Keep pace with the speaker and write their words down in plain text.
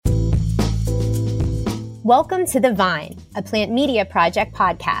Welcome to The Vine, a Plant Media Project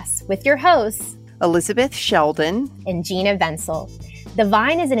podcast with your hosts, Elizabeth Sheldon and Gina Venzel. The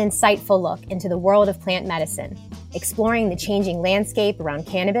Vine is an insightful look into the world of plant medicine, exploring the changing landscape around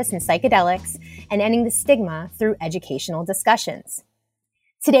cannabis and psychedelics, and ending the stigma through educational discussions.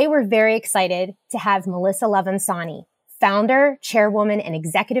 Today, we're very excited to have Melissa Lavasani, founder, chairwoman, and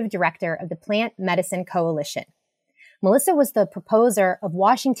executive director of the Plant Medicine Coalition. Melissa was the proposer of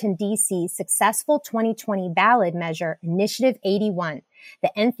Washington, D.C.'s successful 2020 ballot measure Initiative 81,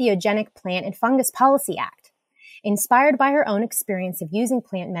 the Entheogenic Plant and Fungus Policy Act. Inspired by her own experience of using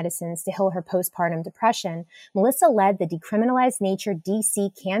plant medicines to heal her postpartum depression, Melissa led the Decriminalize Nature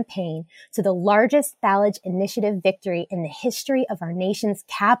D.C. campaign to the largest ballot initiative victory in the history of our nation's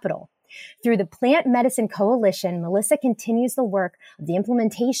capital. Through the Plant Medicine Coalition, Melissa continues the work of the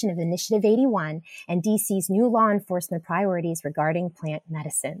implementation of Initiative 81 and DC's new law enforcement priorities regarding plant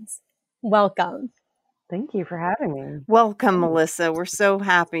medicines. Welcome. Thank you for having me. Welcome, Melissa. We're so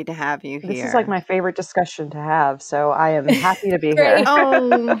happy to have you here. This is like my favorite discussion to have, so I am happy to be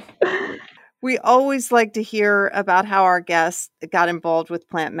here. We always like to hear about how our guests got involved with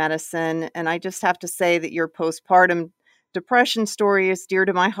plant medicine, and I just have to say that your postpartum depression story is dear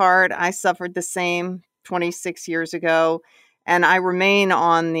to my heart. I suffered the same 26 years ago, and I remain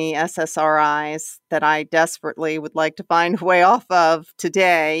on the SSRIs that I desperately would like to find a way off of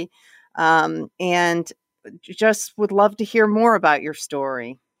today, and just would love to hear more about your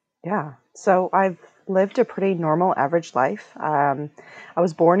story. Yeah, so I've lived a pretty normal, average life. I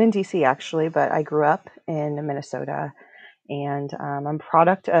was born in DC, actually, but I grew up in Minnesota, and I'm a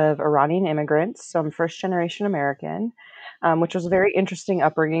product of Iranian immigrants, so I'm first-generation American. Which was a very interesting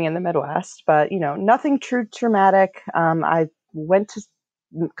upbringing in the Midwest, but, nothing too traumatic. I went to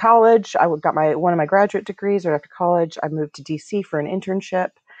college. I got one of my graduate degrees right after college. I moved to DC for an internship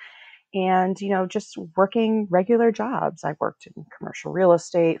and, just working regular jobs. I worked in commercial real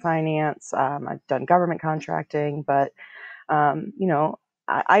estate, finance. I've done government contracting, but,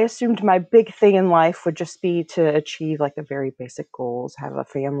 I assumed my big thing in life would just be to achieve like the very basic goals, have a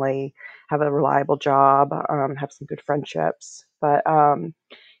family, have a reliable job, have some good friendships. But,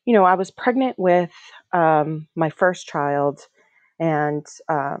 I was pregnant with my first child, and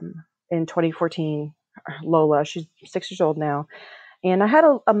in 2014, Lola, she's 6 years old now, and I had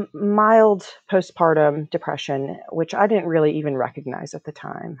a mild postpartum depression, which I didn't really even recognize at the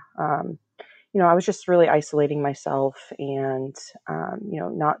time. I was just really isolating myself and,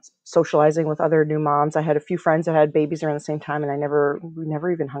 not socializing with other new moms. I had a few friends that had babies around the same time, and we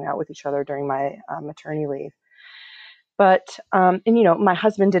never even hung out with each other during my maternity leave. But, my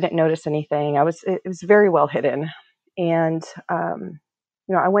husband didn't notice anything. It was very well hidden. And,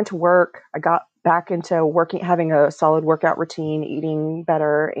 I went to work. I got back into working, having a solid workout routine, eating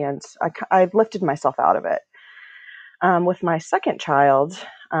better, and I lifted myself out of it. With my second child,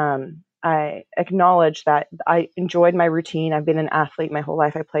 I acknowledge that I enjoyed my routine. I've been an athlete my whole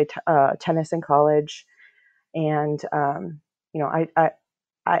life. I played tennis in college, and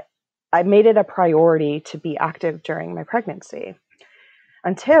I made it a priority to be active during my pregnancy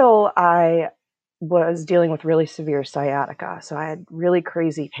until I was dealing with really severe sciatica. So I had really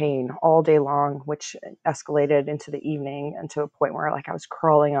crazy pain all day long, which escalated into the evening and to a point where I was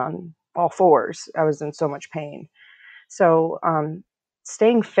crawling on all fours. I was in so much pain. So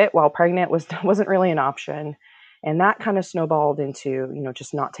staying fit while pregnant wasn't really an option. And that kind of snowballed into,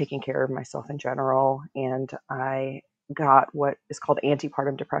 just not taking care of myself in general. And I got what is called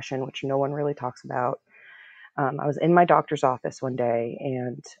antepartum depression, which no one really talks about. I was in my doctor's office one day,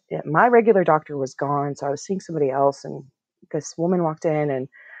 and my regular doctor was gone. So I was seeing somebody else, and this woman walked in,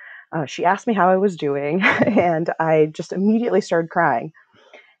 and she asked me how I was doing. And I just immediately started crying.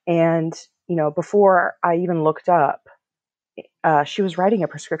 And, before I even looked up, she was writing a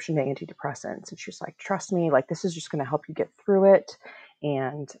prescription to antidepressants, and she was like, trust me, this is just going to help you get through it.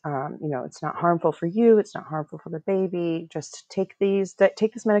 And, it's not harmful for you. It's not harmful for the baby. Just take this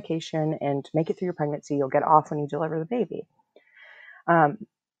medication and make it through your pregnancy. You'll get off when you deliver the baby.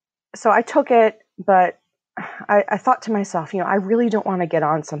 So I took it, but I thought to myself, I really don't want to get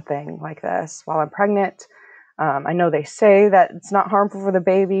on something like this while I'm pregnant. I know they say that it's not harmful for the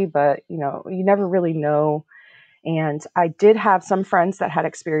baby, but, you never really know. And I did have some friends that had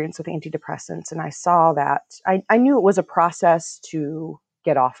experience with antidepressants, and I saw that I knew it was a process to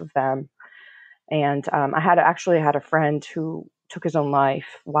get off of them. And I had a friend who took his own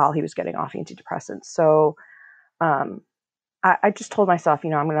life while he was getting off antidepressants. So I just told myself,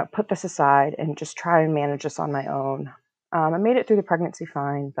 I'm going to put this aside and just try and manage this on my own. I made it through the pregnancy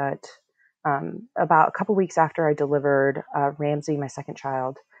fine, but about a couple weeks after I delivered Ramsey, my second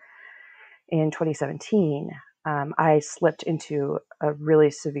child, in 2017, I slipped into a really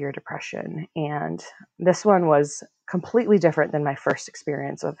severe depression. And this one was completely different than my first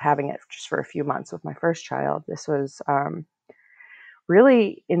experience of having it just for a few months with my first child. This was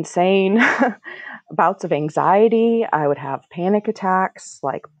really insane bouts of anxiety. I would have panic attacks.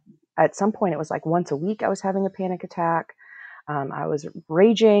 Like at some point, it was like once a week I was having a panic attack. I was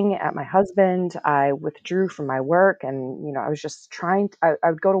raging at my husband. I withdrew from my work, and I was just I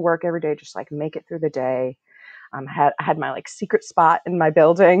would go to work every day, just like make it through the day. I had my like secret spot in my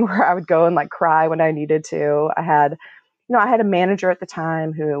building where I would go and like cry when I needed to. I had a manager at the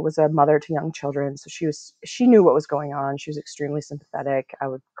time who was a mother to young children, so she knew what was going on. She was extremely sympathetic. I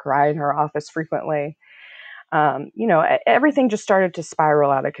would cry in her office frequently. Everything just started to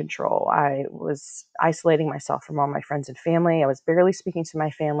spiral out of control. I was isolating myself from all my friends and family. I was barely speaking to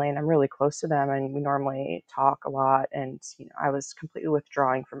my family, and I'm really close to them, and we normally talk a lot. And I was completely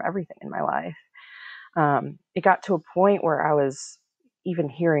withdrawing from everything in my life. It got to a point where I was even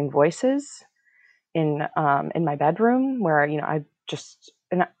hearing voices in my bedroom, where I just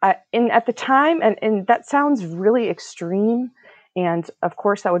and at the time, and that sounds really extreme. And of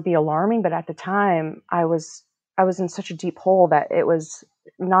course that would be alarming, but at the time I was in such a deep hole that it was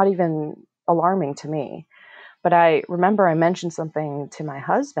not even alarming to me. But I remember I mentioned something to my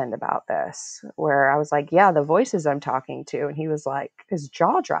husband about this, where I was like, yeah, the voices I'm talking to. And he was like, his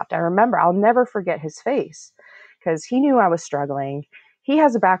jaw dropped. I remember, I'll never forget his face, because he knew I was struggling. He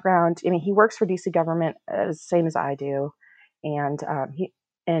has a background. I mean, he works for DC government, same as I do. And he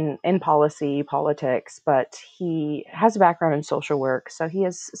in politics, but he has a background in social work. So he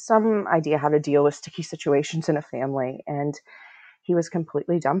has some idea how to deal with sticky situations in a family. And he was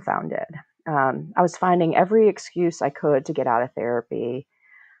completely dumbfounded. I was finding every excuse I could to get out of therapy.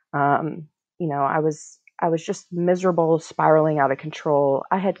 I was just miserable, spiraling out of control.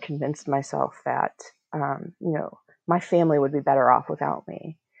 I had convinced myself that, my family would be better off without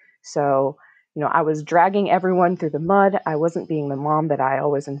me. So, I was dragging everyone through the mud. I wasn't being the mom that I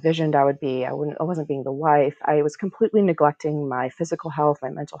always envisioned I would be. I wasn't being the wife. I was completely neglecting my physical health,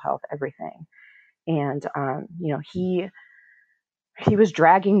 my mental health, everything. And, he was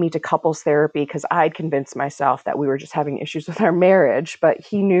dragging me to couples therapy because I'd convinced myself that we were just having issues with our marriage, but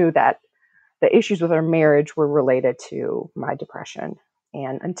he knew that the issues with our marriage were related to my depression.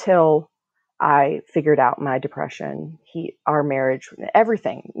 And until I figured out my depression, our marriage,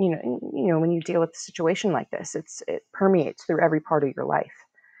 everything, when you deal with a situation like this, it permeates through every part of your life.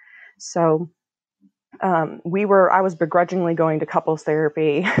 So I was begrudgingly going to couples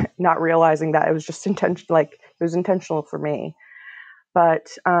therapy, not realizing that it was just it was intentional for me. But,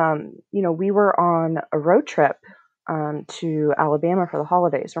 we were on a road trip to Alabama for the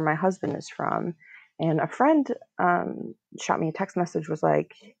holidays, where my husband is from. And a friend shot me a text message, was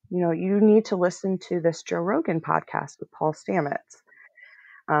like, you need to listen to this Joe Rogan podcast with Paul Stamets.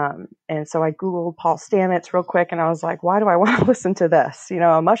 And so I Googled Paul Stamets real quick, and I was like, why do I want to listen to this?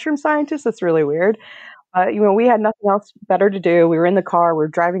 A mushroom scientist? That's really weird. We had nothing else better to do. We were in the car. We were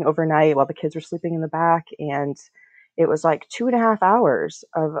driving overnight while the kids were sleeping in the back. And it was like 2.5 hours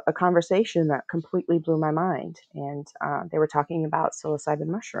of a conversation that completely blew my mind. And they were talking about psilocybin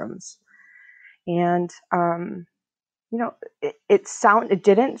mushrooms. And, it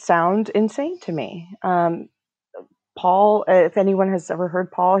didn't sound insane to me. Paul, if anyone has ever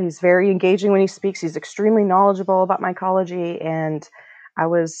heard Paul, he's very engaging when he speaks. He's extremely knowledgeable about mycology. And I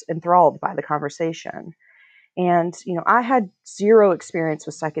was enthralled by the conversation. And, I had zero experience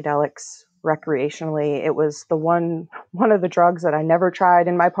with psychedelics recreationally. It was one of the drugs that I never tried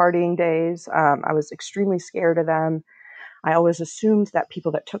in my partying days. I was extremely scared of them. I always assumed that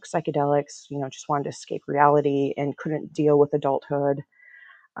people that took psychedelics, just wanted to escape reality and couldn't deal with adulthood.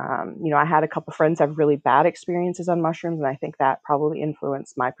 I had a couple friends have really bad experiences on mushrooms, and I think that probably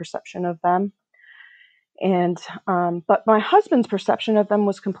influenced my perception of them. And, but my husband's perception of them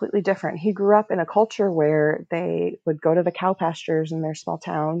was completely different. He grew up in a culture where they would go to the cow pastures in their small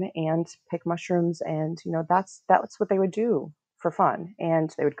town and pick mushrooms. And, that's what they would do for fun.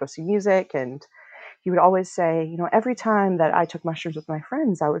 And they would go see music. And he would always say, every time that I took mushrooms with my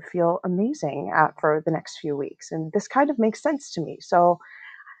friends, I would feel amazing for the next few weeks. And this kind of makes sense to me. So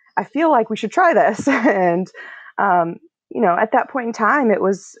I feel like we should try this. And, at that point in time, it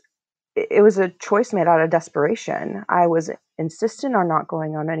was a choice made out of desperation. I was insistent on not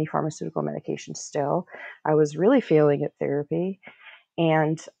going on any pharmaceutical medication still. I was really failing at therapy.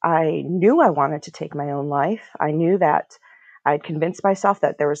 And I knew I wanted to take my own life. I knew that I'd convinced myself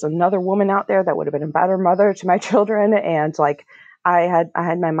that there was another woman out there that would have been a better mother to my children. And I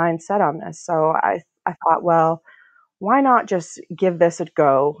had my mind set on this. So I thought, well, why not just give this a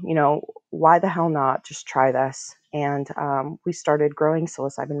go? why the hell not just try this? And we started growing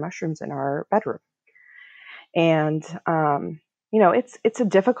psilocybin mushrooms in our bedroom. And it's a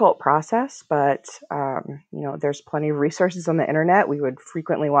difficult process, but there's plenty of resources on the internet. We would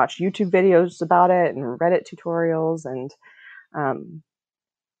frequently watch YouTube videos about it and Reddit tutorials, and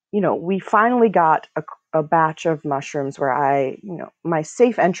we finally got a batch of mushrooms where my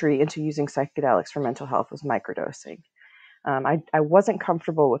safe entry into using psychedelics for mental health was microdosing. I wasn't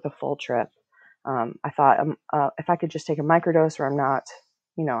comfortable with a full trip. I thought if I could just take a microdose where I'm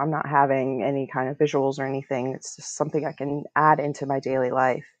not having any kind of visuals or anything, it's just something I can add into my daily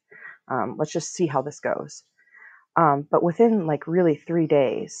life. Let's just see how this goes. But within really 3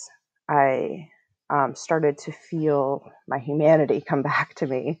 days, I started to feel my humanity come back to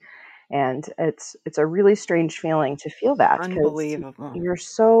me. And it's a really strange feeling to feel that, because Unbelievable.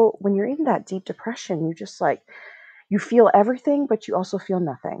 when you're in that deep depression, you just you feel everything, but you also feel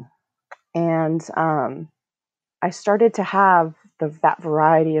nothing. And I started to have that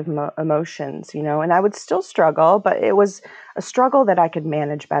variety of emotions, and I would still struggle, but it was a struggle that I could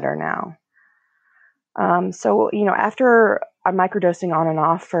manage better now. So after microdosing on and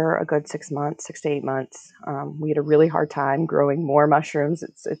off for a good 6 to 8 months, we had a really hard time growing more mushrooms.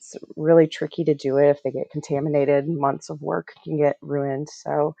 It's really tricky to do it. If they get contaminated, months of work can get ruined.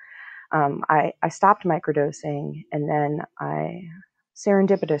 So I stopped microdosing, and then I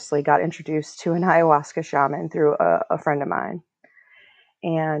serendipitously got introduced to an ayahuasca shaman through a friend of mine.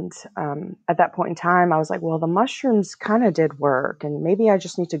 And at that point in time, I was like, well, the mushrooms kind of did work, and maybe I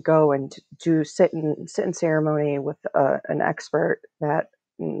just need to go and sit in ceremony with an expert that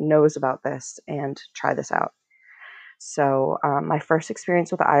knows about this and try this out. So my first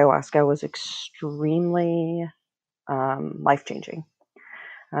experience with ayahuasca was extremely life-changing.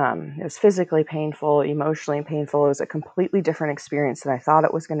 It was physically painful, emotionally painful. It was a completely different experience than I thought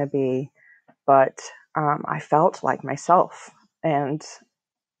it was going to be, but I felt like myself, and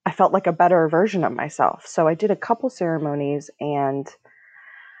I felt like a better version of myself. So I did a couple ceremonies, and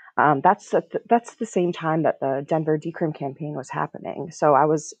that's the same time that the Denver Decrim campaign was happening. So I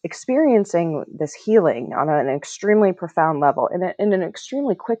was experiencing this healing on an extremely profound level in an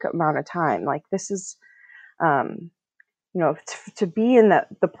extremely quick amount of time. Like, this is, to be in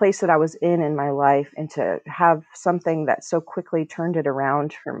the place that I was in my life, and to have something that so quickly turned it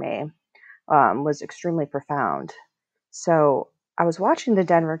around for me was extremely profound. So I was watching the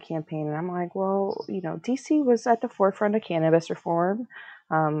Denver campaign, and I'm like, well, DC was at the forefront of cannabis reform.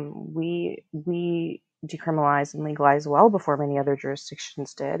 We decriminalized and legalized well before many other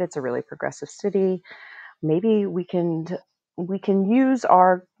jurisdictions did. It's a really progressive city. Maybe we can use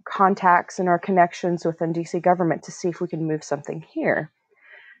our contacts and our connections within DC government to see if we can move something here.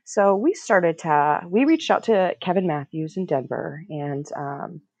 So we reached out to Kevin Matthews in Denver, and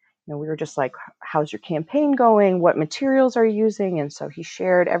we were just like, how's your campaign going? What materials are you using? And so he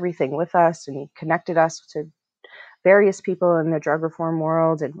shared everything with us, and he connected us to various people in the drug reform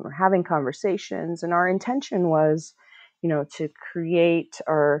world, and we were having conversations. And our intention was, to create,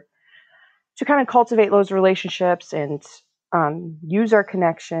 or to kind of cultivate those relationships, and use our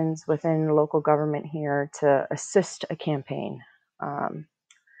connections within the local government here to assist a campaign.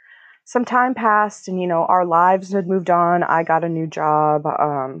 Some time passed, and our lives had moved on. I got a new job.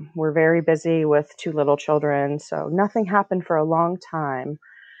 We're very busy with 2 little children, so nothing happened for a long time.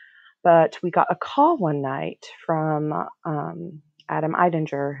 But we got a call one night from Adam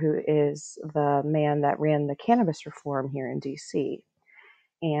Eidinger, who is the man that ran the cannabis reform here in DC.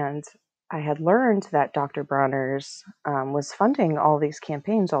 And I had learned that Dr. Bronner's was funding all these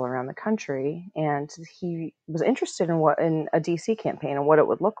campaigns all around the country, and he was interested in a DC campaign and what it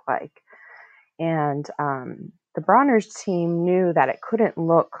would look like. And the Bronner's team knew that it couldn't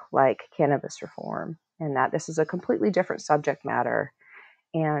look like cannabis reform, and that this is a completely different subject matter.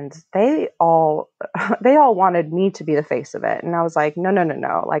 And they all wanted me to be the face of it. And I was like,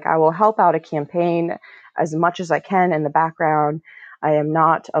 no. Like, I will help out a campaign as much as I can in the background. I've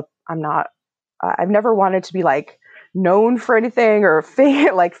never wanted to be like known for anything, or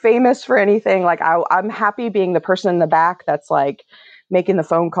famous for anything. Like, I'm happy being the person in the back that's like making the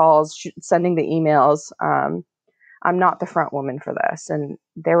phone calls, sending the emails. I'm not the front woman for this. And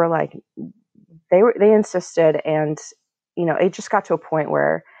they were like, they insisted. And it just got to a point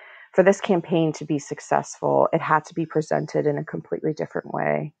where, for this campaign to be successful, it had to be presented in a completely different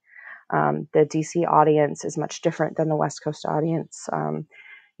way. The DC audience is much different than the West Coast audience.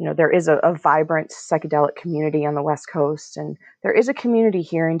 There is a vibrant psychedelic community on the West Coast, and there is a community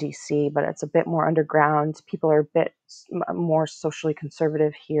here in DC, but it's a bit more underground. People are a bit more socially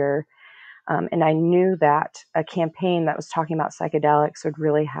conservative here. And I knew that a campaign that was talking about psychedelics would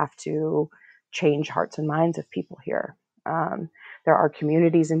really have to change hearts and minds of people here. There are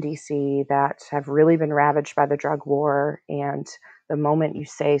communities in DC that have really been ravaged by the drug war. And the moment you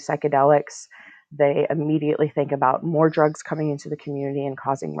say psychedelics, they immediately think about more drugs coming into the community and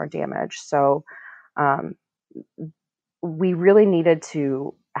causing more damage. So we really needed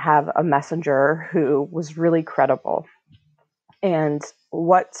to have a messenger who was really credible. And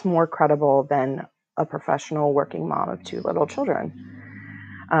what's more credible than a professional working mom of two little children?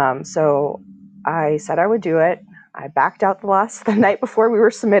 So I said I would do it. I backed out the night before we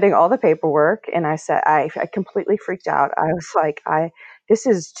were submitting all the paperwork. And I said, I completely freaked out. I was like, this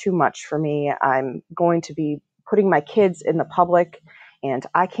is too much for me. I'm going to be putting my kids in the public, and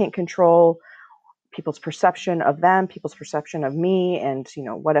I can't control people's perception of them, people's perception of me. And,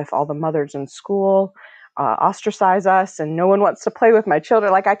 what if all the mothers in school ostracize us and no one wants to play with my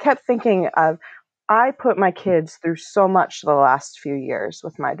children? Like, I kept thinking of, I put my kids through so much the last few years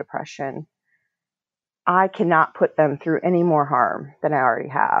with my depression. I cannot put them through any more harm than I already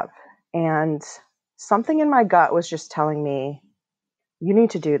have. And something in my gut was just telling me, you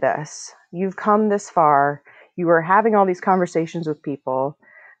need to do this. You've come this far. You are having all these conversations with people.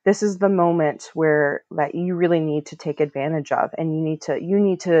 This is the moment that you really need to take advantage of. And you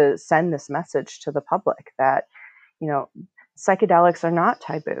need to send this message to the public that, psychedelics are not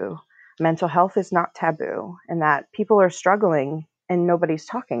taboo. Mental health is not taboo, and that people are struggling and nobody's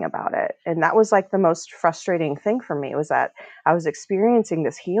talking about it. And that was like the most frustrating thing for me, was that I was experiencing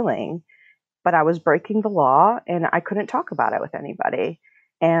this healing, but I was breaking the law and I couldn't talk about it with anybody.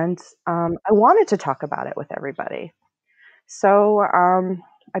 And I wanted to talk about it with everybody. So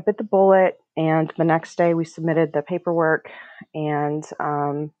I bit the bullet, and the next day we submitted the paperwork, and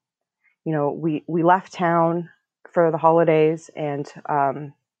we left town for the holidays, and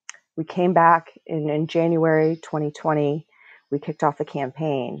we came back in January 2020. We kicked off the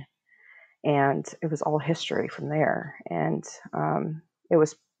campaign, and it was all history from there. And it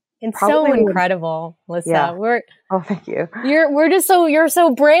was It's so incredible, Melissa. Yeah. Oh, thank you. You're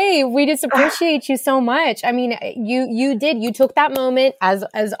so brave. We just appreciate you so much. I mean, you took that moment, as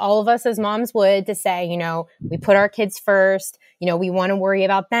all of us as moms would, to say, we put our kids first, we want to worry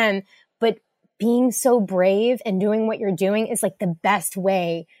about them. But being so brave and doing what you're doing is like the best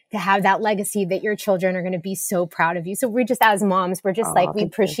way to have that legacy that your children are going to be so proud of you. So we're just, as moms, we're just we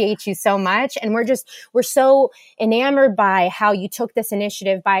appreciate you so much. And we're so enamored by how you took this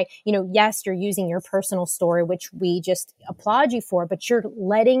initiative by, yes, you're using your personal story, which we just applaud you for, but you're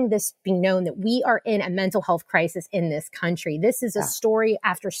letting this be known that we are in a mental health crisis in this country. This is a story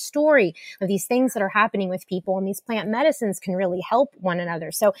after story of these things that are happening with people, and these plant medicines can really help one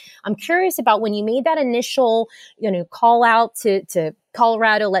another. So I'm curious about when you made that initial, call out to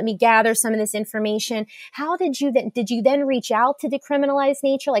Colorado, let me gather some of this information. How did you then reach out to Decriminalize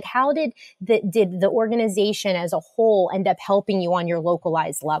Nature? Like, how did the organization as a whole end up helping you on your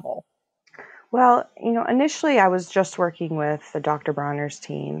localized level? Well, initially I was just working with the Dr. Bronner's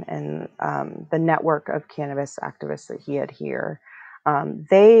team and the network of cannabis activists that he had here.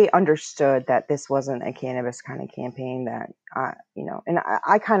 They understood that this wasn't a cannabis kind of campaign, that, and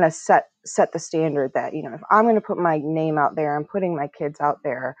I kind of set the standard that, if I'm going to put my name out there, I'm putting my kids out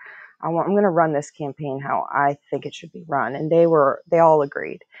there, I'm going to run this campaign how I think it should be run. And they all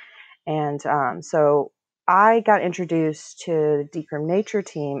agreed. And so I got introduced to the Decriminalize Nature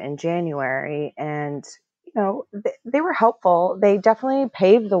team in January, and they were helpful. They definitely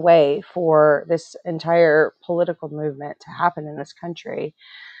paved the way for this entire political movement to happen in this country.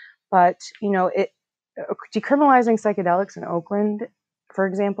 But, decriminalizing psychedelics in Oakland, for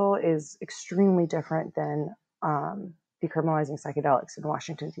example, is extremely different than decriminalizing psychedelics in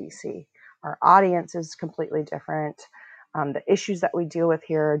Washington, D.C. Our audience is completely different. The issues that we deal with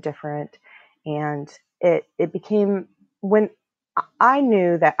here are different. And it became, when I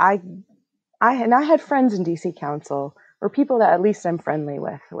knew that I had friends in DC Council, or people that at least I'm friendly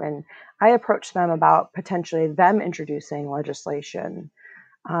with, when I approached them about potentially them introducing legislation,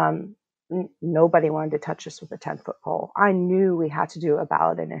 nobody wanted to touch us with a 10-foot pole. I knew we had to do a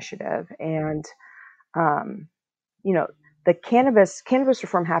ballot initiative. And, the cannabis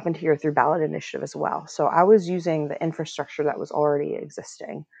reform happened here through ballot initiative as well. So I was using the infrastructure that was already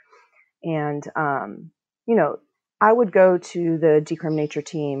existing. And, I would go to the Decriminalize Nature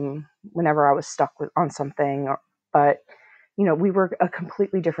team whenever I was stuck on something, but, we were a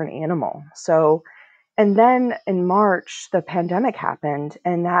completely different animal. So, And then in March, the pandemic happened,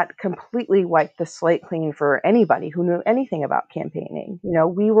 and that completely wiped the slate clean for anybody who knew anything about campaigning.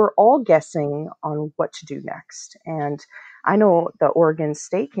 We were all guessing on what to do next. And I know the Oregon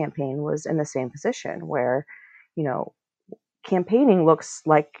State campaign was in the same position where, campaigning looks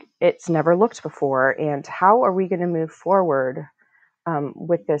like it's never looked before. And how are we going to move forward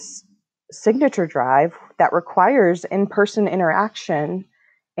with this signature drive that requires in-person interaction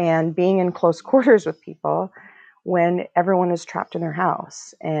and being in close quarters with people when everyone is trapped in their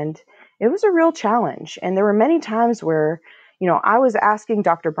house? And it was a real challenge. And there were many times where, I was asking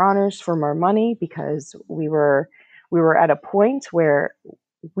Dr. Bronner's for more money because we were at a point where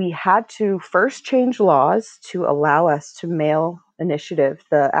we had to first change laws to allow us to mail initiative,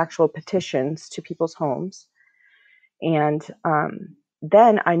 the actual petitions to people's homes. And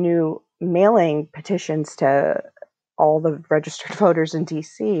then I knew mailing petitions to all the registered voters in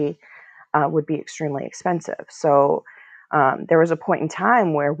DC would be extremely expensive. So there was a point in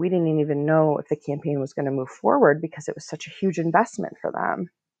time where we didn't even know if the campaign was going to move forward because it was such a huge investment for them.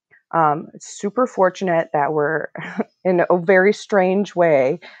 Super fortunate that we're in a very strange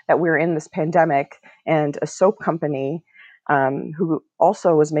way that we're in this pandemic, and a soap company who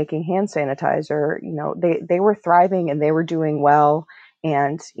also was making hand sanitizer, they were thriving and they were doing well.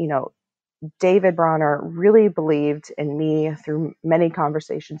 And, David Bronner really believed in me through many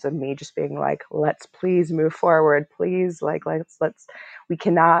conversations of me just being like, let's please move forward. Please, we've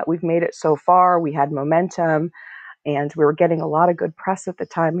made it so far. We had momentum. And we were getting a lot of good press at the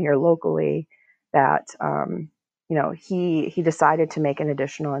time here locally that, he decided to make an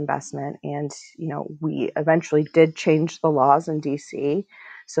additional investment. And, we eventually did change the laws in DC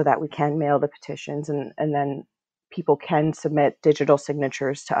so that we can mail the petitions and then people can submit digital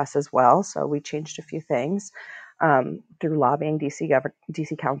signatures to us as well. So we changed a few things through lobbying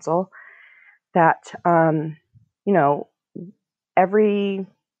DC Council that, every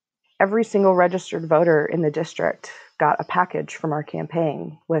single registered voter in the district got a package from our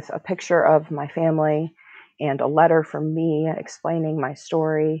campaign with a picture of my family and a letter from me explaining my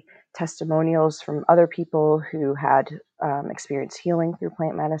story, testimonials from other people who had experienced healing through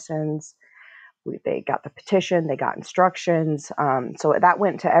plant medicines. They got the petition, they got instructions. So that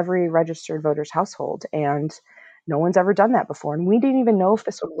went to every registered voter's household, and no one's ever done that before. And we didn't even know if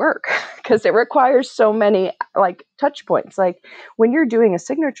this would work because it requires so many touch points. Like when you're doing a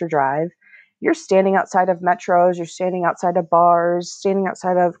signature drive, you're standing outside of metros, you're standing outside of bars, standing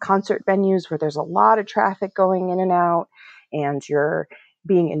outside of concert venues where there's a lot of traffic going in and out, and you're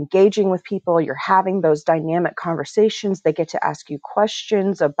engaging with people, you're having those dynamic conversations. They get to ask you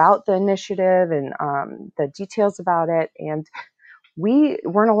questions about the initiative and the details about it. And we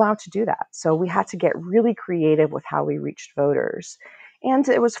weren't allowed to do that. So we had to get really creative with how we reached voters. And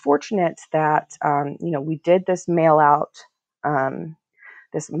it was fortunate that, we did this mail out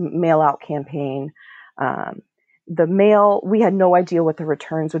campaign. We had no idea what the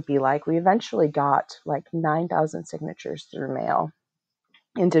returns would be like. We eventually got 9,000 signatures through mail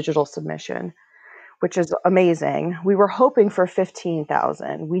in digital submission, which is amazing. We were hoping for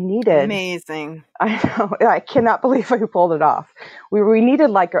 15,000. We needed amazing. I know. I cannot believe I pulled it off. We needed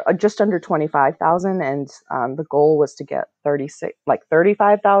just under 25,000, and the goal was to get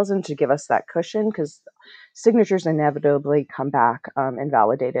 35,000 to give us that cushion, because signatures inevitably come back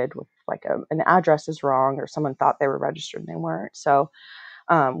invalidated with an address is wrong or someone thought they were registered and they weren't. So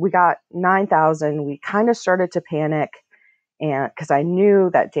we got 9,000. We kind of started to panic. And because I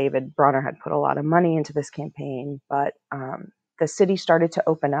knew that David Bronner had put a lot of money into this campaign, but the city started to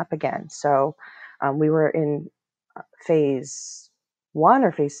open up again. So we were in phase 1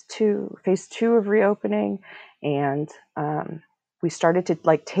 or phase 2 of reopening. And we started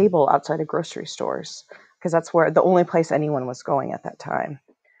to table outside of grocery stores because that's the only place anyone was going at that time.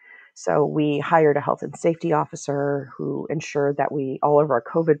 So we hired a health and safety officer who ensured that all of our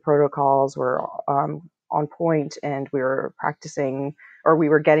COVID protocols were on point, and we were practicing, or we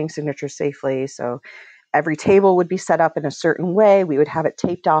were getting signatures safely. So every table would be set up in a certain way. We would have it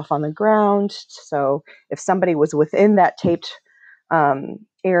taped off on the ground. So if somebody was within that taped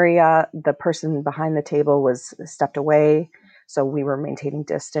area, the person behind the table was stepped away. So we were maintaining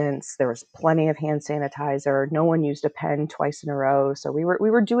distance. There was plenty of hand sanitizer. No one used a pen twice in a row. So we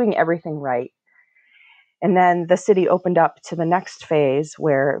were doing everything right. And then the city opened up to the next phase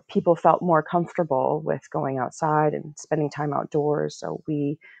where people felt more comfortable with going outside and spending time outdoors. So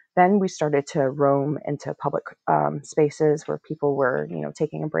we started to roam into public spaces where people were,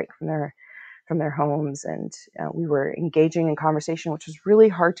 taking a break from their homes, and we were engaging in conversation, which was really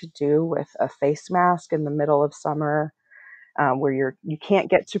hard to do with a face mask in the middle of summer. where you can't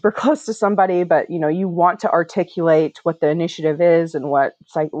get super close to somebody, but you want to articulate what the initiative is and what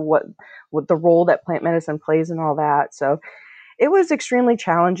the role that plant medicine plays and all that. So it was extremely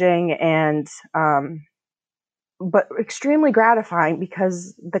challenging and but extremely gratifying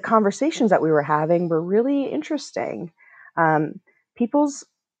because the conversations that we were having were really interesting. People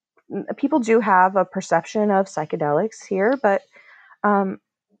do have a perception of psychedelics here, but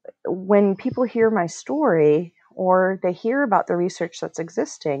when people hear my story or they hear about the research that's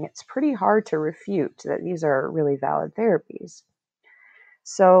existing, it's pretty hard to refute that these are really valid therapies.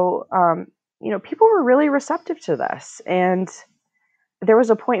 So, people were really receptive to this. And there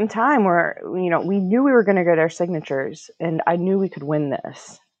was a point in time where, we knew we were going to get our signatures and I knew we could win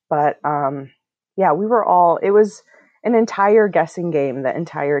this. But it was an entire guessing game the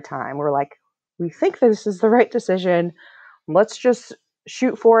entire time. We're like, we think this is the right decision. Let's just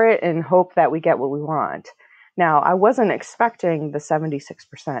shoot for it and hope that we get what we want. Now, I wasn't expecting the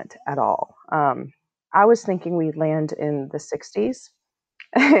 76% at all. I was thinking we'd land in the 60s.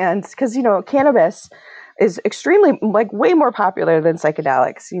 And because, cannabis is extremely, way more popular than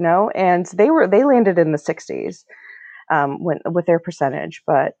psychedelics, and they landed in the 60s with their percentage.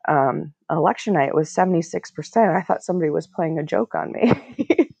 But election night was 76%. I thought somebody was playing a joke on me.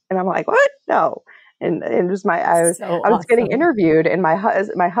 And I'm like, what? No. And it was I was getting interviewed, and my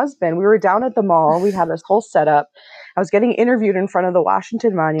husband, we were down at the mall. We had this whole setup. I was getting interviewed in front of the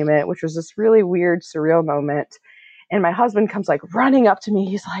Washington Monument, which was this really weird, surreal moment. And my husband comes running up to me.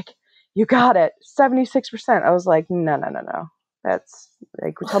 He's like, you got it, 76%. I was like, no. That's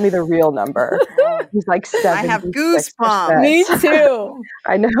tell me the real number. He's like, 76%. I have goosebumps. Me too.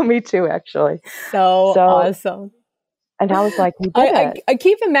 I know, me too, actually. So awesome. And I was like, we did it. I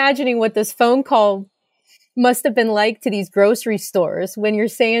keep imagining what this phone call must have been like to these grocery stores when you're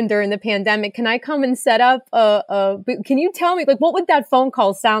saying during the pandemic, can I come and set up can you tell me, what would that phone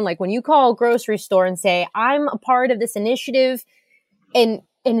call sound like when you call a grocery store and say, I'm a part of this initiative and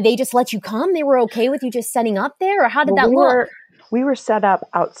they just let you come? They were okay with you just setting up there? Or how did that look? We were set up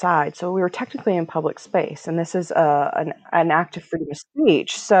outside, so we were technically in public space, and this is an act of freedom of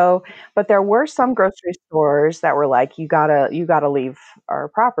speech. So, but there were some grocery stores that were like, you gotta leave our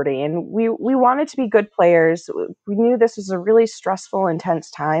property, and we wanted to be good players. We knew this was a really stressful, intense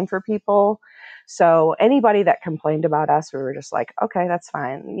time for people. So anybody that complained about us, we were just like, okay, that's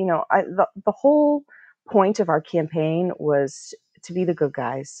fine. The whole point of our campaign was to be the good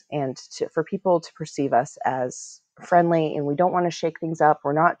guys and for people to perceive us as friendly, and we don't want to shake things up.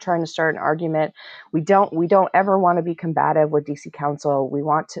 We're not trying to start an argument. We don't ever want to be combative with DC Council. We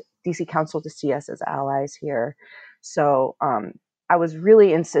want DC Council to see us as allies here. So I was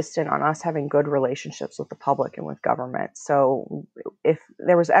really insistent on us having good relationships with the public and with government. So if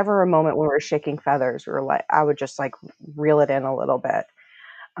there was ever a moment when we were shaking feathers, I would just reel it in a little bit.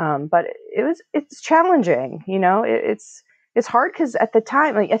 But it's challenging, it's hard because at the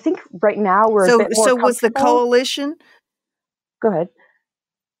time, I think right now we're a bit more So was the coalition? Go ahead.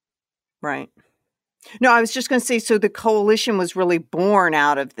 Right. No, I was just going to say, so the coalition was really born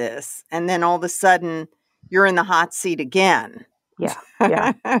out of this, and then all of a sudden you're in the hot seat again. Yeah.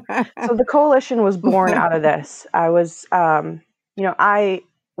 So the coalition was born out of this. I was, I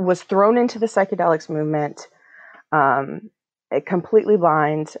was thrown into the psychedelics movement. Completely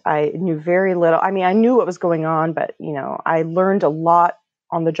blind. I knew very little. I mean, I knew what was going on, but, I learned a lot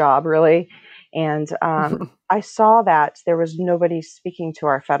on the job, really. And I saw that there was nobody speaking to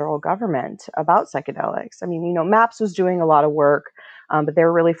our federal government about psychedelics. I mean, MAPS was doing a lot of work, but they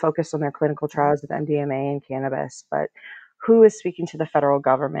were really focused on their clinical trials with MDMA and cannabis. But who is speaking to the federal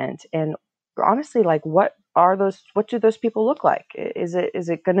government? And honestly, what do those people look like? Is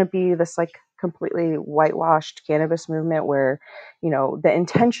it going to be this completely whitewashed cannabis movement where, the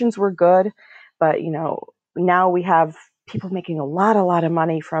intentions were good, but, now we have people making a lot of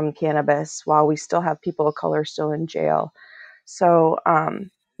money from cannabis while we still have people of color still in jail. So,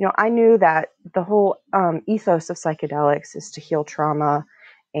 I knew that the whole ethos of psychedelics is to heal trauma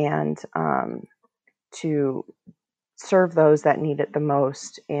and to serve those that need it the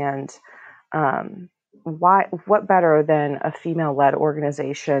most. And what better than a female-led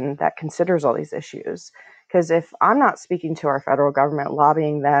organization that considers all these issues? Because if I'm not speaking to our federal government,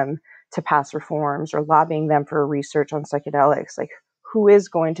 lobbying them to pass reforms or lobbying them for research on psychedelics, who is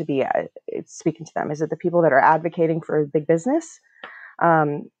going to be speaking to them? Is it the people that are advocating for big business?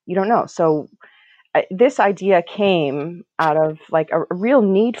 You don't know. So this idea came out of a real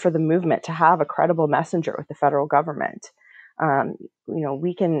need for the movement to have a credible messenger with the federal government.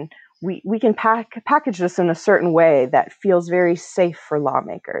 we can package this in a certain way that feels very safe for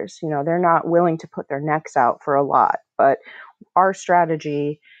lawmakers. They're not willing to put their necks out for a lot, but our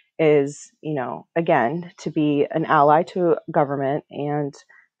strategy is, again, to be an ally to government and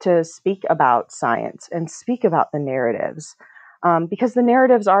to speak about science and speak about the narratives, because the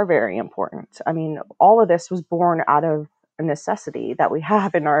narratives are very important. I mean, all of this was born out of a necessity that we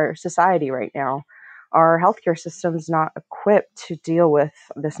have in our society right now. Our healthcare system is not equipped to deal with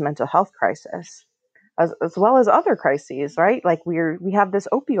this mental health crisis, as well as other crises, right? Like we have this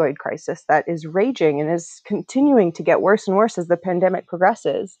opioid crisis that is raging and is continuing to get worse and worse as the pandemic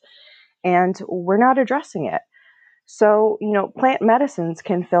progresses, and we're not addressing it. So, plant medicines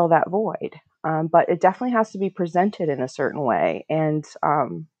can fill that void, but it definitely has to be presented in a certain way. And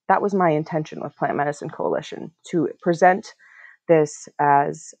that was my intention with Plant Medicine Coalition, to present this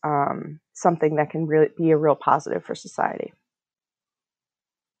as something that can really be a real positive for society.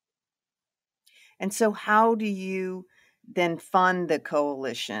 And so how do you then fund the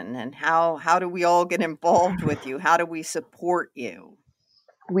coalition, and how do we all get involved with you? How do we support you?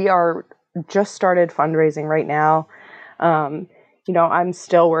 We are just started fundraising right now. I'm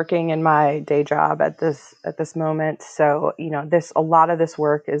still working in my day job at this moment. So, a lot of this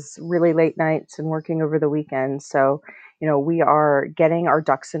work is really late nights and working over the weekend. So, we are getting our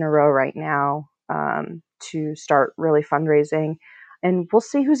ducks in a row right now to start really fundraising, and we'll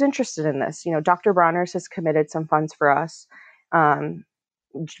see who's interested in this. Dr. Bronner's has committed some funds for us,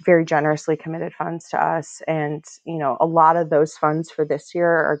 very generously committed funds to us. And, a lot of those funds for this year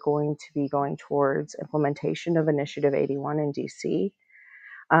are going to be going towards implementation of Initiative 81 in DC.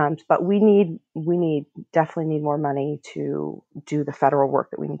 But we definitely need more money to do the federal work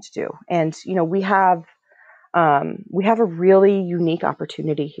that we need to do. And, we have a really unique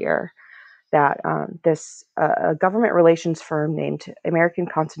opportunity here that this government relations firm named American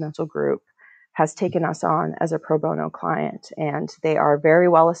Continental Group has taken us on as a pro bono client, and they are very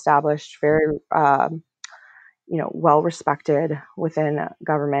well established, very well respected within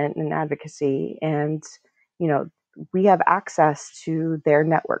government and advocacy, and we have access to their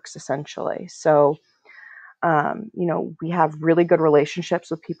networks essentially. So we have really good relationships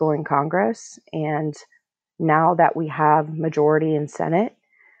with people in Congress, and now that we have majority in Senate,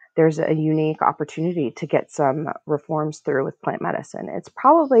 there's a unique opportunity to get some reforms through with plant medicine. It's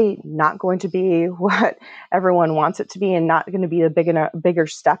probably not going to be what everyone wants it to be, and not going to be a bigger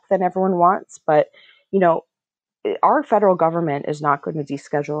step than everyone wants. But, our federal government is not going to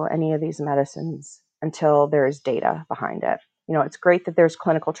deschedule any of these medicines until there is data behind it. It's great that there's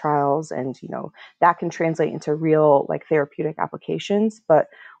clinical trials and, that can translate into real therapeutic applications, but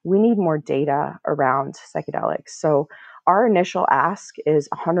we need more data around psychedelics. So our initial ask is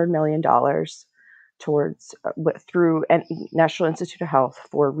 $100 million towards through National Institute of Health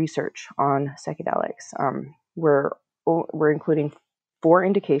for research on psychedelics. We're including 4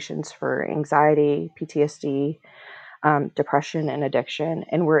 indications for anxiety, PTSD, depression, and addiction,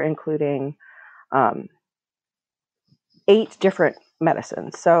 and we're including 8 different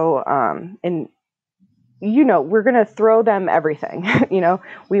medicines. So, we're going to throw them everything.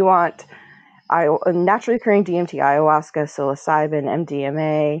 We want naturally occurring DMT, ayahuasca, psilocybin,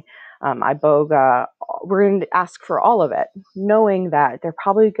 MDMA, iboga. We're going to ask for all of it, knowing that they're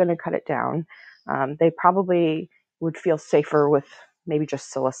probably going to cut it down. They probably would feel safer with maybe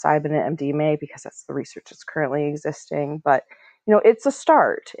just psilocybin and MDMA because that's the research that's currently existing. But, it's a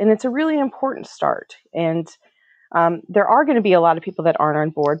start, and it's a really important start. And there are going to be a lot of people that aren't on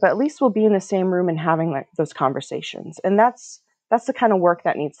board, but at least we'll be in the same room and having those conversations. And that's the kind of work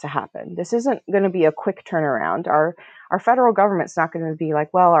that needs to happen. This isn't going to be a quick turnaround. Our federal government's not going to be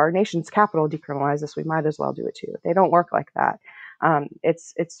like, well, our nation's capital decriminalized this, we might as well do it too. They don't work like that.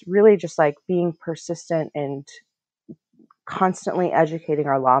 It's really just like being persistent and constantly educating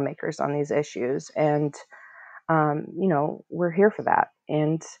our lawmakers on these issues. And, we're here for that.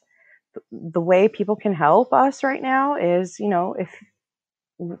 And the way people can help us right now is, if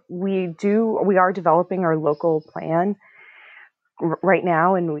we are developing our local plan right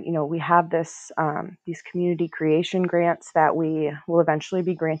now, and we have these community creation grants that we will eventually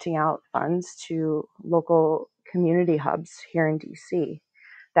be granting out funds to local community hubs here in DC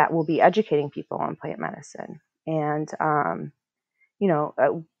that will be educating people on plant medicine. And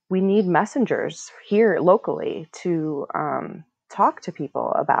we need messengers here locally to talk to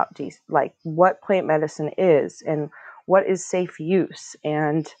people about what plant medicine is, and what is safe use,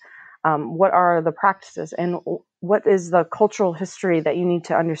 and what are the practices, and what is the cultural history that you need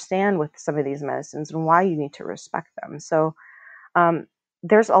to understand with some of these medicines, and why you need to respect them. So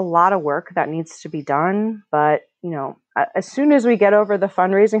there's a lot of work that needs to be done, but as soon as we get over the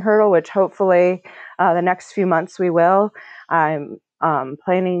fundraising hurdle, which hopefully the next few months we will, I'm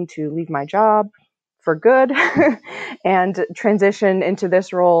planning to leave my job for good and transition into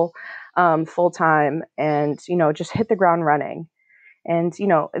this role full time, and just hit the ground running. And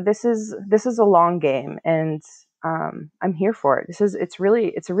this is a long game, and I'm here for it. It's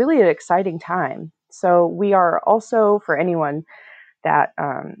a really exciting time. So we are also, for anyone that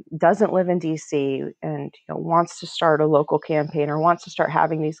doesn't live in DC and wants to start a local campaign or wants to start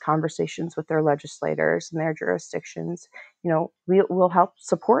having these conversations with their legislators and their jurisdictions, we'll help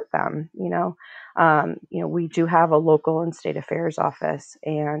support them. We do have a local and state affairs office,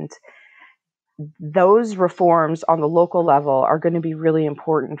 and those reforms on the local level are going to be really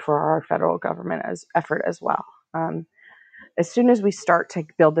important for our federal government effort as well. As soon as we start to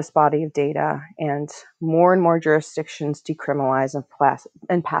build this body of data and more jurisdictions decriminalize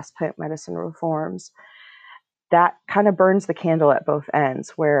and pass plant medicine reforms, that kind of burns the candle at both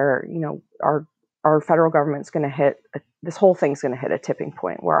ends, where our federal government's going to hit this whole thing's going to hit a tipping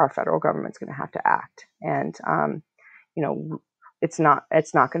point where our federal government's going to have to act. And it's not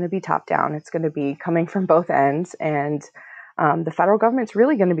going to be top down. It's going to be coming from both ends, and the federal government's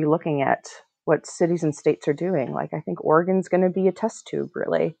really going to be looking at what cities and states are doing. Like, I think Oregon's going to be a test tube,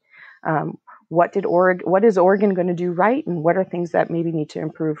 really. What is Oregon going to do right, and what are things that maybe need to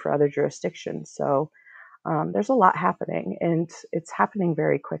improve for other jurisdictions? So there's a lot happening, and it's happening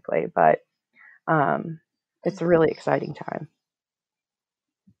very quickly, but it's a really exciting time.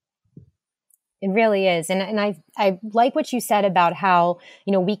 It really is. And I like what you said about how,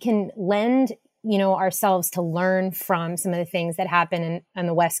 we can lend, ourselves to learn from some of the things that happen on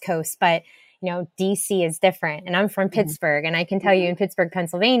the West Coast, but DC is different, and I'm from Pittsburgh, and I can tell you in Pittsburgh,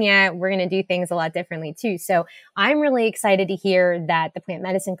 Pennsylvania, we're going to do things a lot differently too. So I'm really excited to hear that the Plant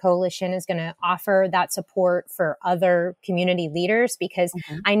Medicine Coalition is going to offer that support for other community leaders, because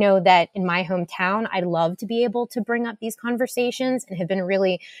I know that in my hometown, I'd love to be able to bring up these conversations, and have been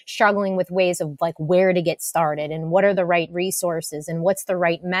really struggling with ways of like where to get started and what are the right resources and what's the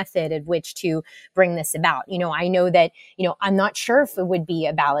right method at which to bring this about. I know that, I'm not sure if it would be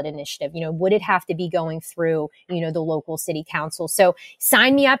a ballot initiative, would it have to be going through, the local city council? So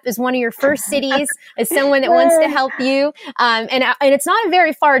sign me up as one of your first cities, as someone that wants to help you. And it's not a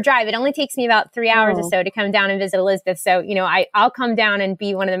very far drive. It only takes me about 3 hours or so to come down and visit Elizabeth. So, I'll come down and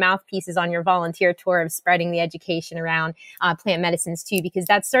be one of the mouthpieces on your volunteer tour of spreading the education around plant medicines too, because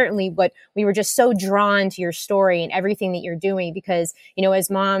that's certainly what we were just so drawn to your story and everything that you're doing, because, as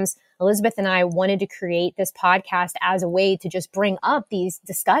moms, Elizabeth and I wanted to create this podcast as a way to just bring up these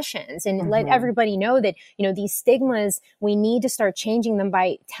discussions and let everybody know that, these stigmas, we need to start changing them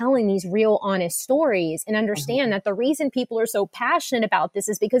by telling these real, honest stories, and understand that the reason people are so passionate about this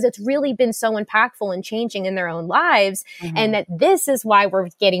is because it's really been so impactful and changing in their own lives. And that this is why we're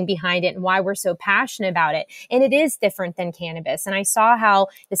getting behind it and why we're so passionate about it. And it is different than cannabis. And I saw how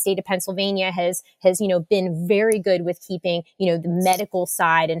the state of Pennsylvania has, been very good with keeping, the medical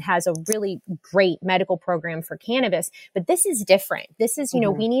side, and has a really great medical program for cannabis. But this is different. This is,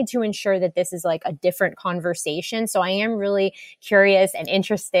 we need to ensure that this is like a different conversation. So I am really curious and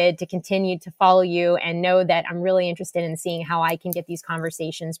interested to continue to follow you, and know that I'm really interested in seeing how I can get these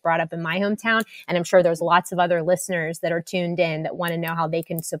conversations brought up in my hometown. And I'm sure there's lots of other listeners that are tuned in that want to know how they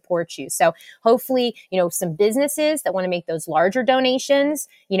can support you. So hopefully, some businesses that want to make those larger donations,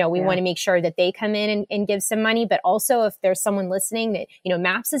 we want to make sure that they come in and give some money. But also, if there's someone listening that,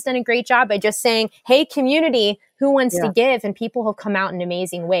 MAPS has done a great job by just saying, hey, community, who wants to give? And people have come out in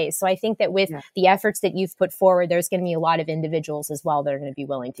amazing ways. So I think that with the efforts that you've put forward, there's going to be a lot of individuals as well that are going to be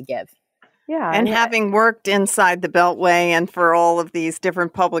willing to give. Yeah. And having worked inside the Beltway and for all of these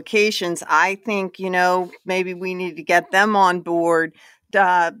different publications, I think, maybe we need to get them on board,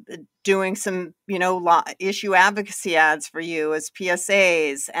 doing some, issue advocacy ads for you as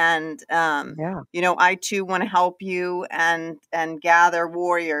PSAs. And, I too want to help you and gather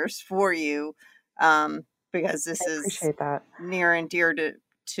warriors for you, because this is near and dear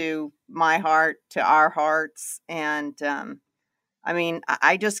to my heart, to our hearts. And,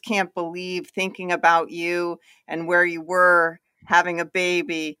 I just can't believe thinking about you and where you were having a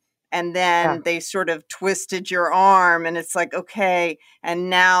baby, and then they sort of twisted your arm, and it's like, okay, and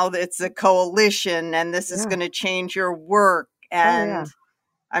now it's a coalition, and this is going to change your work. And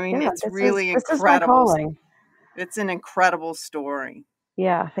it's really incredible. It's an incredible story.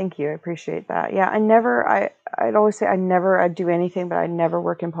 Yeah, thank you. I appreciate that. Yeah, I'd always say I'd do anything, but I never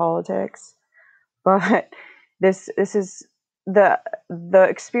work in politics. But this is the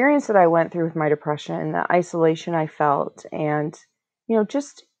experience that I went through with my depression, the isolation I felt, and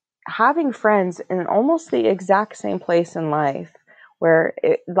just having friends in almost the exact same place in life where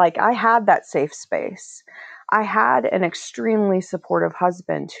like I had that safe space. I had an extremely supportive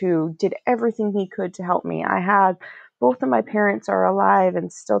husband who did everything he could to help me. I had both of my parents are alive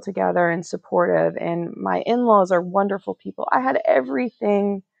and still together and supportive, and my in-laws are wonderful people. I had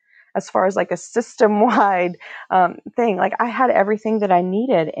everything as far as like a system-wide thing. Like I had everything that I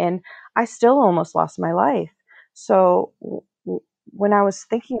needed, and I still almost lost my life. So when I was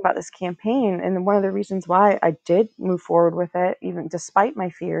thinking about this campaign, and one of the reasons why I did move forward with it, even despite my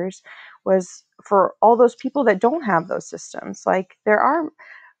fears, was for all those people that don't have those systems. Like there are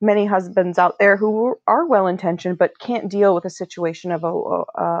many husbands out there who are well-intentioned but can't deal with a situation of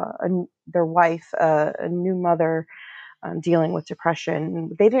their wife, a new mother, dealing with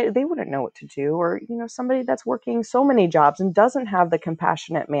depression. They wouldn't know what to do, or somebody that's working so many jobs and doesn't have the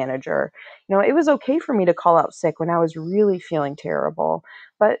compassionate manager. It was okay for me to call out sick when I was really feeling terrible,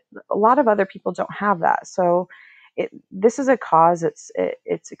 but a lot of other people don't have that. So this is a cause.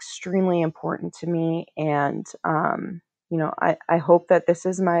 It's extremely important to me, and I hope that this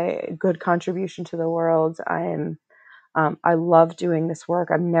is my good contribution to the world. I love doing this work.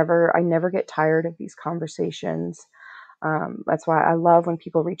 I never get tired of these conversations. That's why I love when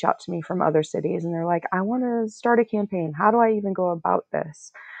people reach out to me from other cities and they're like, I want to start a campaign. How do I even go about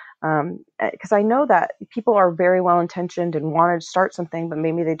this? Because I know that people are very well intentioned and want to start something, but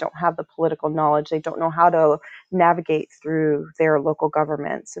maybe they don't have the political knowledge. They don't know how to navigate through their local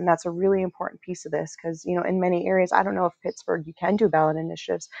governments. And that's a really important piece of this because, in many areas, I don't know if Pittsburgh, you can do ballot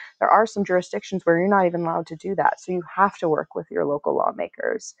initiatives. There are some jurisdictions where you're not even allowed to do that. So you have to work with your local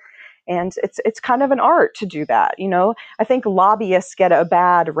lawmakers. And it's kind of an art to do that. I think lobbyists get a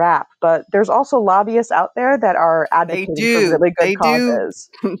bad rap, but there's also lobbyists out there that are advocating for really good causes.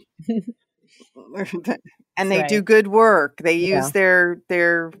 And they do good work. They use Yeah.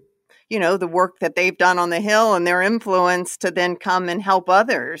 their the work that they've done on the Hill and their influence to then come and help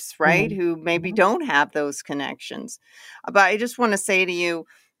others, right? Mm-hmm. Who maybe don't have those connections. But I just want to say to you,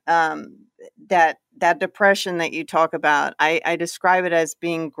 that depression that you talk about, I describe it as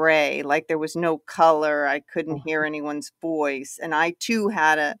being gray, like there was no color. I couldn't hear anyone's voice. And I too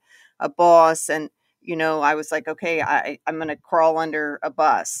had a boss, and I was like, okay, I'm going to crawl under a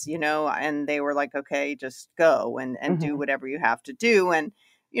bus, and they were like, okay, just go and do whatever you have to do. And,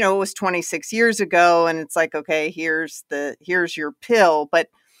 it was 26 years ago, and it's like, okay, here's your pill. But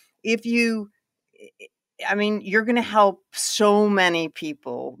if you're going to help so many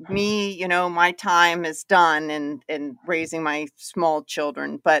people. Me, my time is done in raising my small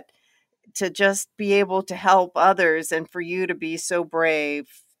children, but to just be able to help others and for you to be so brave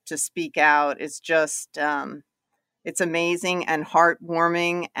to speak out is just, it's amazing and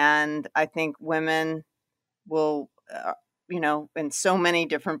heartwarming. And I think women will, in so many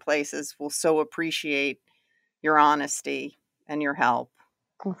different places will so appreciate your honesty and your help.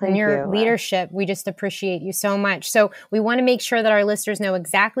 Well, And thank your you. leadership. We just appreciate you so much. So we want to make sure that our listeners know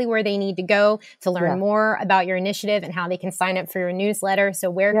exactly where they need to go to learn more about your initiative and how they can sign up for your newsletter.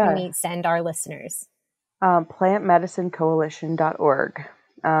 So where can we send our listeners? Plantmedicinecoalition.org.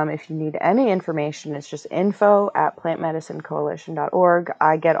 If you need any information, it's just info@plantmedicinecoalition.org.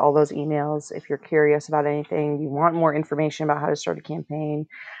 I get all those emails. If you're curious about anything, you want more information about how to start a campaign,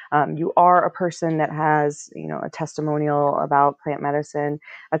 you are a person that has, a testimonial about plant medicine.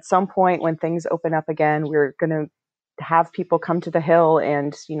 At some point when things open up again, we're going to have people come to the Hill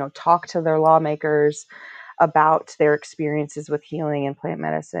and, talk to their lawmakers about their experiences with healing and plant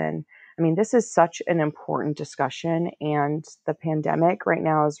medicine. I mean, this is such an important discussion, and the pandemic right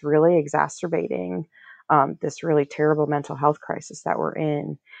now is really exacerbating this really terrible mental health crisis that we're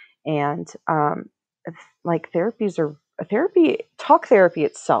in. And talk therapy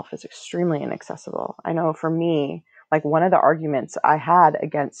itself is extremely inaccessible. I know for me, like one of the arguments I had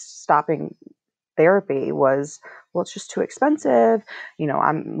against stopping therapy was, well, it's just too expensive.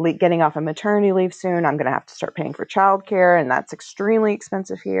 I'm getting off of maternity leave soon. I'm going to have to start paying for childcare, and that's extremely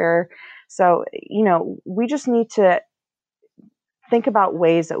expensive here. So, we just need to think about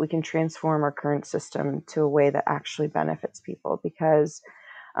ways that we can transform our current system to a way that actually benefits people. Because,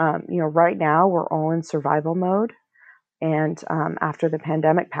 right now we're all in survival mode. And after the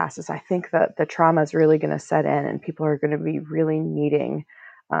pandemic passes, I think that the trauma is really going to set in, and people are going to be really needing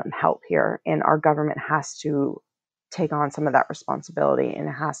help here. And our government has to take on some of that responsibility, and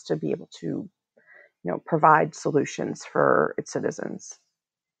it has to be able to, provide solutions for its citizens.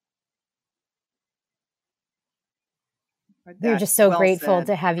 We're just so grateful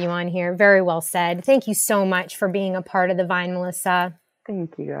to have you on here. Very well said. Thank you so much for being a part of the Vine, Melissa.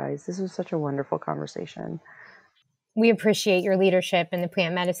 Thank you, guys. This was such a wonderful conversation. We appreciate your leadership in the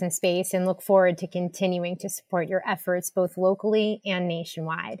plant medicine space and look forward to continuing to support your efforts both locally and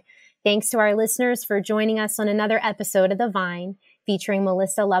nationwide. Thanks to our listeners for joining us on another episode of The Vine, featuring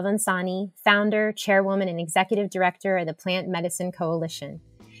Melissa Lavasani, founder, chairwoman, and executive director of the Plant Medicine Coalition.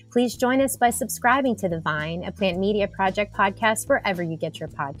 Please join us by subscribing to The Vine, a Plant Media Project podcast, wherever you get your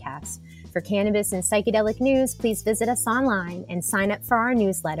podcasts. For cannabis and psychedelic news, please visit us online and sign up for our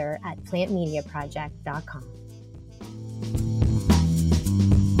newsletter at plantmediaproject.com.